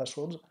 all of the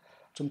passwords,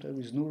 sometimes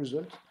with no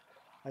result.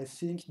 I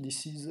think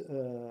this is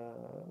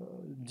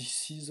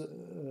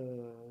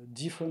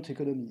different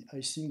economy.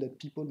 I think that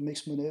people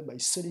make money by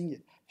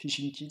selling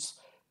phishing kits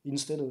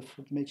instead of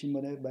making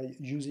money by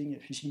using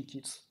phishing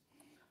kits.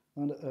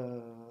 And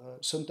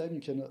sometimes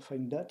you can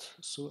find that,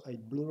 so I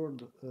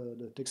blurred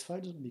the text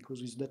files,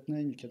 because with that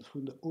name you can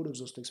find all of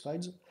those text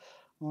files.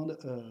 And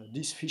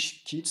these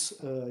phish kits,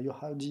 you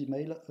have the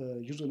email,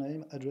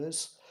 username,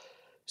 address,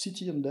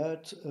 city on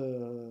that,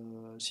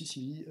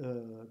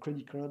 CCV,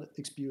 credit card,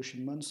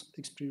 expiration month,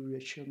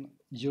 expiration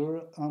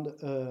year, and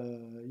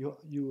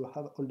you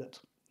have all that.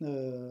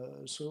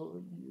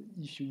 So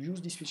if you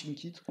use this phishing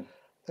kit,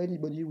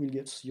 anybody will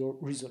get your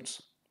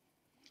results.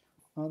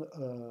 And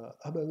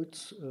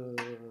about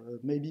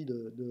maybe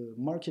the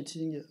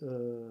marketing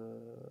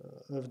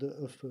of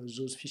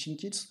those phishing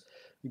kits,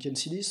 you can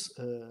see this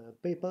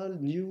PayPal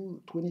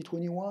new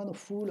 2021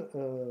 full.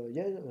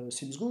 Yeah,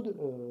 seems good.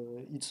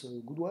 It's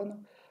a good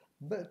one.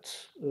 But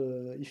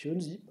if you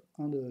unzip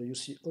and you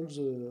see all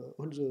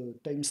the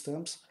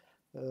timestamps,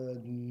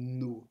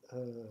 no,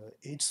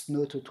 it's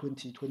not a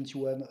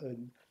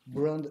 2021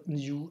 brand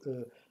new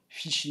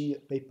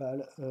phishing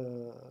PayPal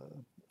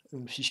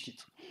fish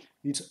kit.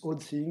 It's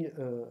old thing.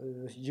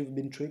 You've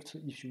been tricked.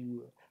 If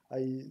you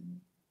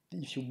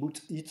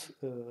boot it,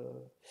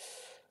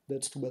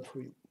 that's too bad for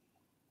you.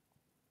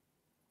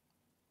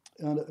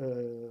 And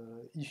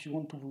if you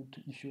want to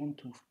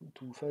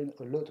find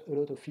a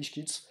lot of fish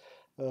kits,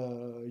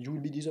 you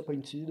will be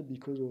disappointed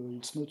because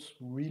it's not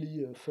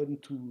really fun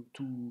to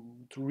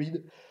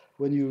read.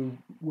 When you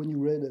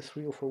read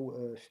 3 or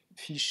 4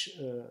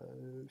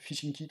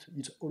 phishing kit,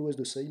 it's always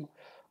the same.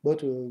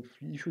 But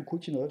if you're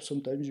quick enough,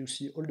 sometimes you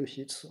see all the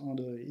hits, and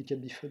it can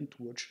be fun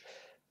to watch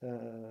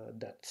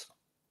that.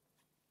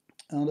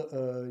 And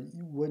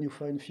when you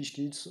find fish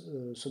kits,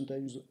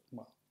 sometimes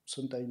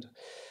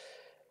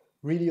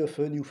really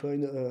often you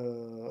find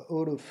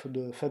all of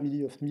the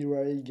family of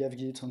Mirai,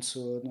 Gavgit, and so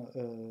on.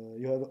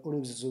 You have all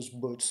of those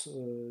bots.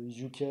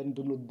 You can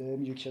download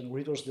them, you can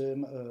reverse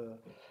them,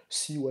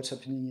 see what's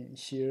happening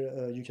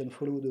here. You can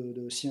follow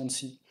the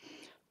CNC.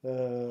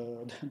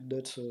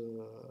 That's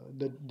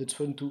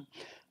fun too,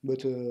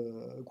 but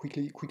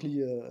quickly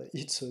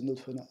it's not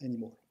fun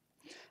anymore.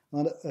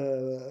 And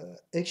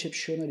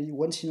exceptionally,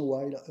 once in a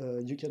while,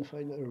 you can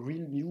find a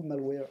real new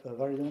malware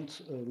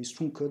variant with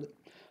strong code.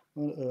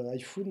 I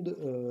found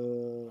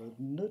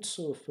not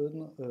so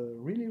often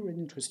really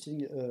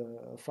interesting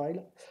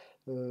file.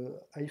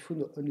 I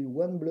found only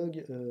one blog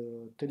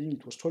telling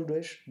it was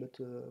Trolldresh, but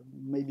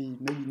maybe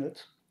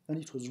not, and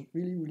it was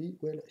really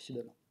well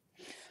hidden.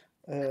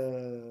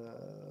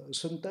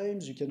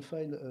 Sometimes you can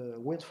find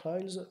web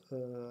files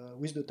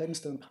with the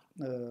timestamp.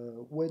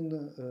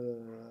 When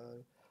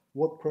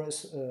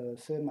WordPress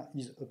theme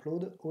is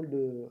uploaded, all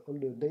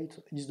the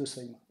date is the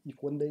same.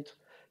 If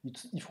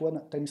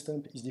one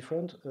timestamp is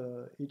different,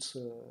 it's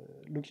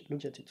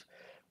look at it.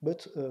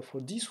 But for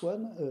this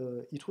one,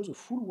 it was a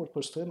full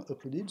WordPress theme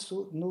uploaded,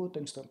 so no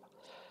timestamp.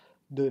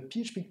 The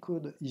PHP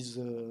code is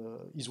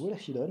well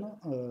hidden,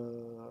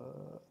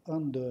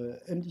 and the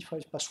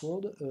MD5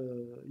 password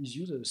is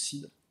used as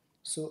seed.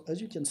 So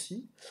as you can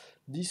see,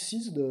 this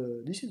is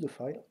the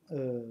file.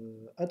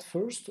 At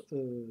first,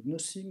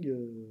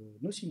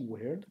 nothing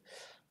weird.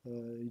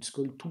 It's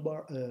called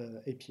 2-bar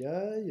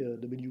API,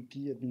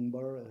 WP admin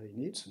bar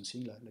in it,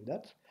 something like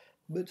that.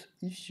 But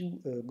if you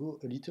go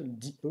a little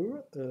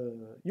deeper,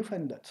 you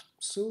find that.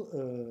 So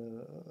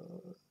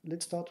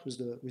let's start with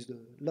the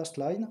last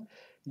line.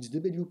 It's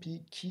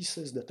WP key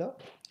says data.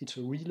 It's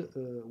a real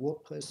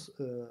WordPress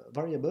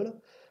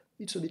variable.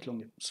 It's a bit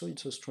long, so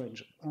it's a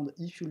strange. And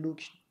if you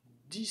look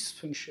this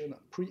function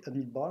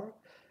pre-admin bar,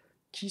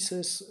 key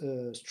says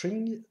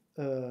string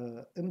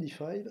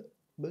MD5,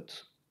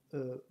 but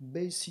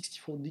base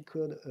 64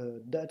 decode,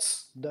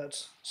 that's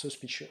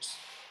suspicious.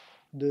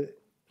 The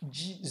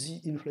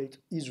GZ inflate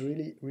is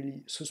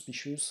really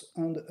suspicious,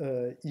 and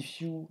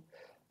if you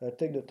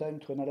take the time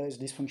to analyze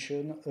this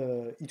function,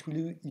 it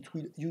will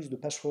use the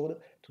password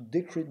to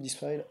decrypt this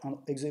file and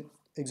exec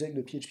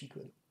the PHP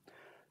code.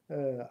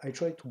 I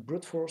tried to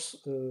brute force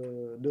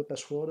the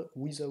password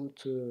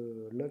without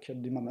luck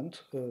at the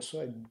moment,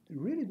 so I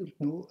really don't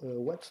know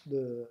what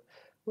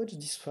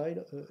this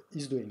file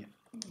is doing,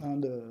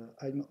 and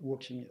I'm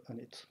working on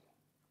it.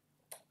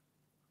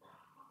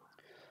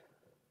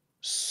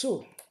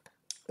 So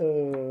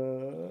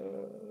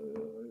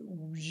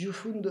you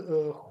found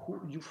a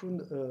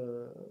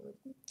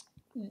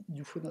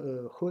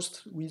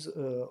host with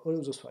all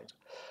of those files.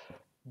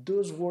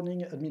 Those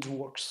warning admins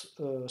works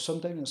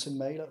sometimes in the same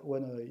mail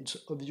when it's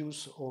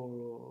obvious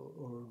or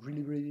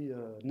really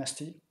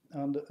nasty,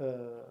 and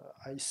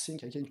I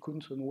think I can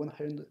count on one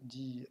hand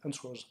the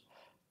answers.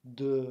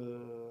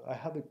 I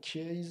have a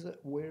case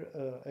where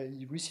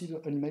I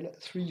received an email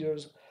 3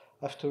 years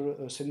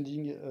after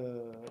sending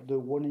the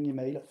warning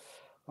email,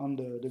 and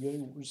the guy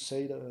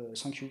said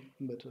thank you,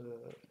 but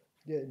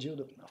yeah,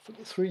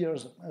 3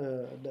 years,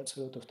 that's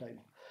a lot of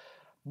time.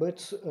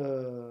 But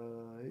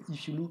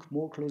if you look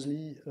more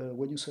closely,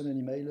 when you send an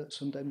email,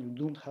 sometimes you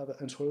don't have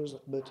answers,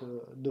 but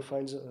the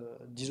files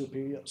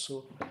disappear,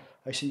 so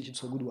I think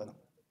it's a good one.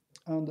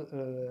 And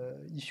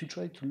if you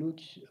try to look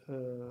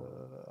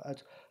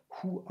at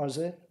who are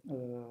they,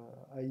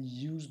 I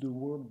use the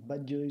word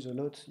bad guys a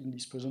lot in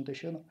this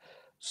presentation.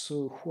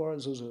 So who are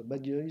those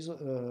bad guys?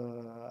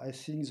 I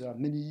think there are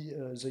many.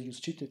 They use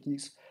cheat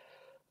techniques,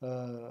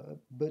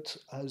 but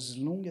as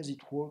long as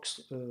it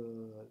works,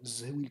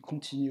 they will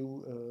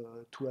continue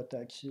to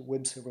attack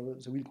web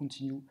servers. They will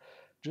continue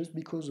just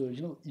because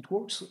it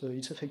works,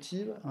 it's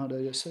effective, and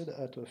as I said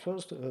at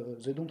first,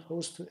 they don't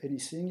host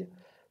anything,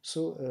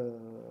 so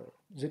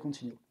they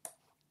continue.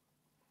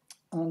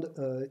 And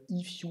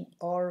if you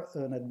are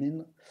an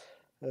admin,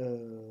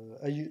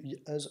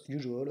 as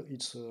usual,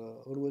 it's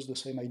always the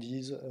same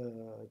ideas: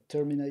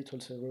 terminate all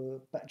server,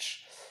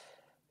 patch,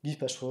 give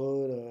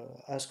password,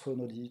 ask for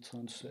an audit,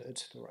 and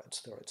etc.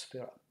 etc.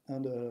 etc.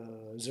 And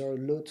there are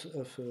a lot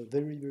of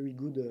very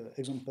good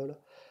example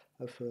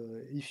of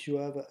if you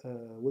have a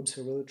web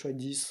server, try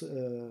this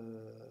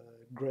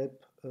grep,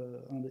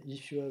 and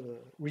if you have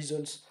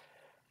results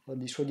on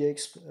this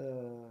regex,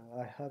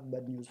 I have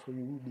bad news for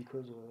you,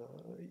 because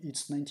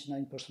it's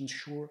 99%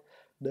 sure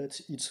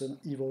that it's an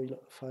evil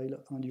file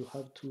and you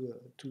have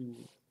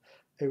to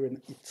erase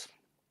it.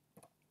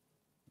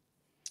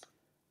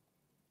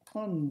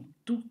 And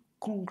to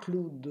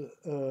conclude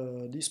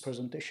this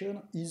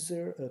presentation, is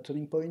there a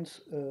turning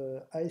point?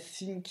 I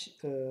think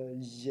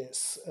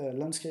yes.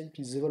 Landscape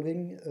is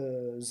evolving.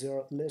 There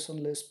are less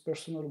and less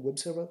personal web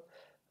servers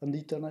on the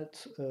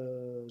internet.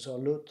 There are a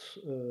lot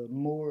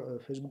more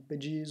Facebook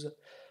pages,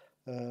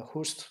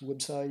 host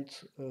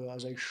website,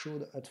 as I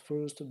showed at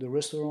first, the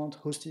restaurant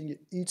hosting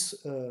its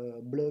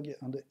blog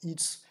and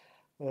its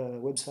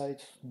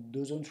website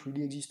doesn't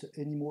really exist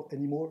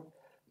anymore.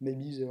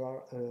 Maybe there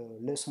are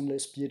less and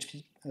less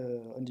PHP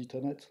on the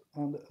internet,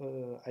 and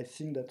I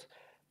think that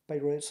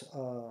pirates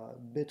are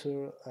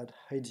better at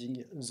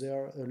hiding. There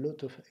are a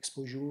lot of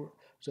exposure,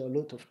 there are a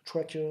lot of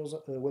trackers,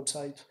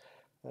 website,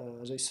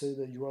 as I said,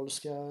 URL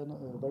scan,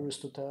 virus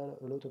total,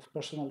 a lot of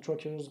personal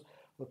trackers,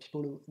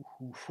 people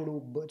who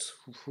follow bots,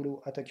 who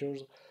follow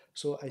attackers.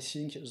 So I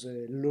think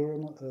they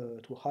learn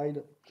to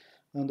hide,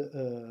 and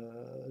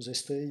they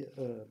stay,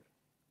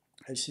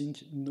 I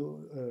think,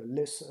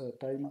 less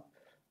time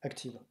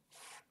active.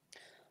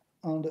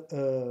 And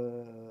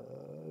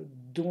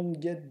don't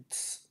get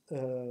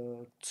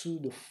to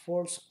the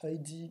false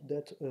idea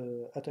that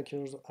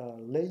attackers are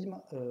lame.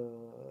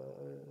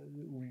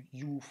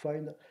 You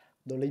find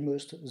the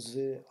lamest,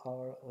 they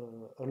are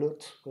a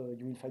lot,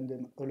 you will find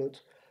them a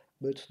lot,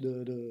 but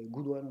the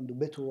good one and the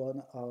better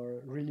one are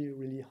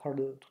really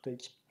harder to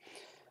take.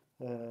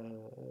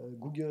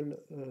 Google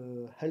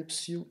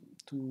helps you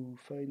to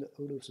find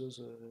all of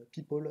those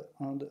people,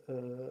 and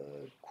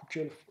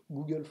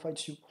Google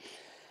fights you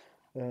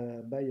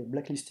by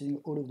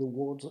blacklisting all of the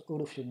words,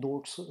 all of your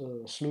dorks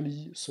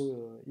slowly,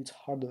 so it's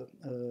harder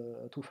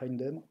to find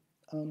them.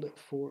 And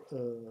for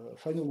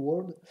final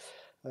word,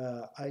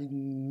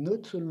 I'm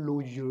not a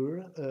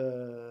lawyer.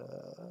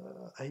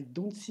 I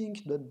don't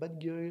think that bad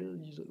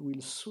guys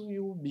will sue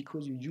you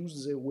because you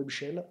use the web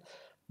shell,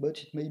 but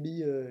it may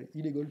be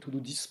illegal to do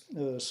this.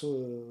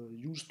 So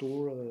use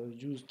Tor,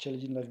 use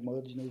challenging live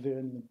mode,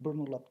 burn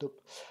your laptop,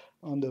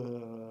 and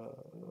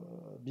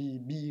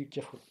be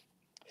careful.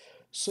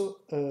 So,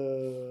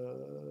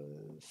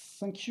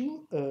 thank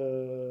you.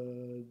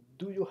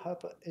 Do you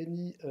have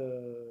any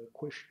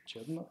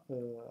question?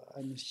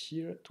 I'm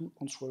here to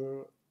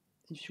answer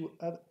if you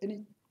have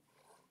any.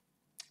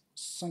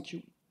 Thank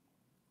you.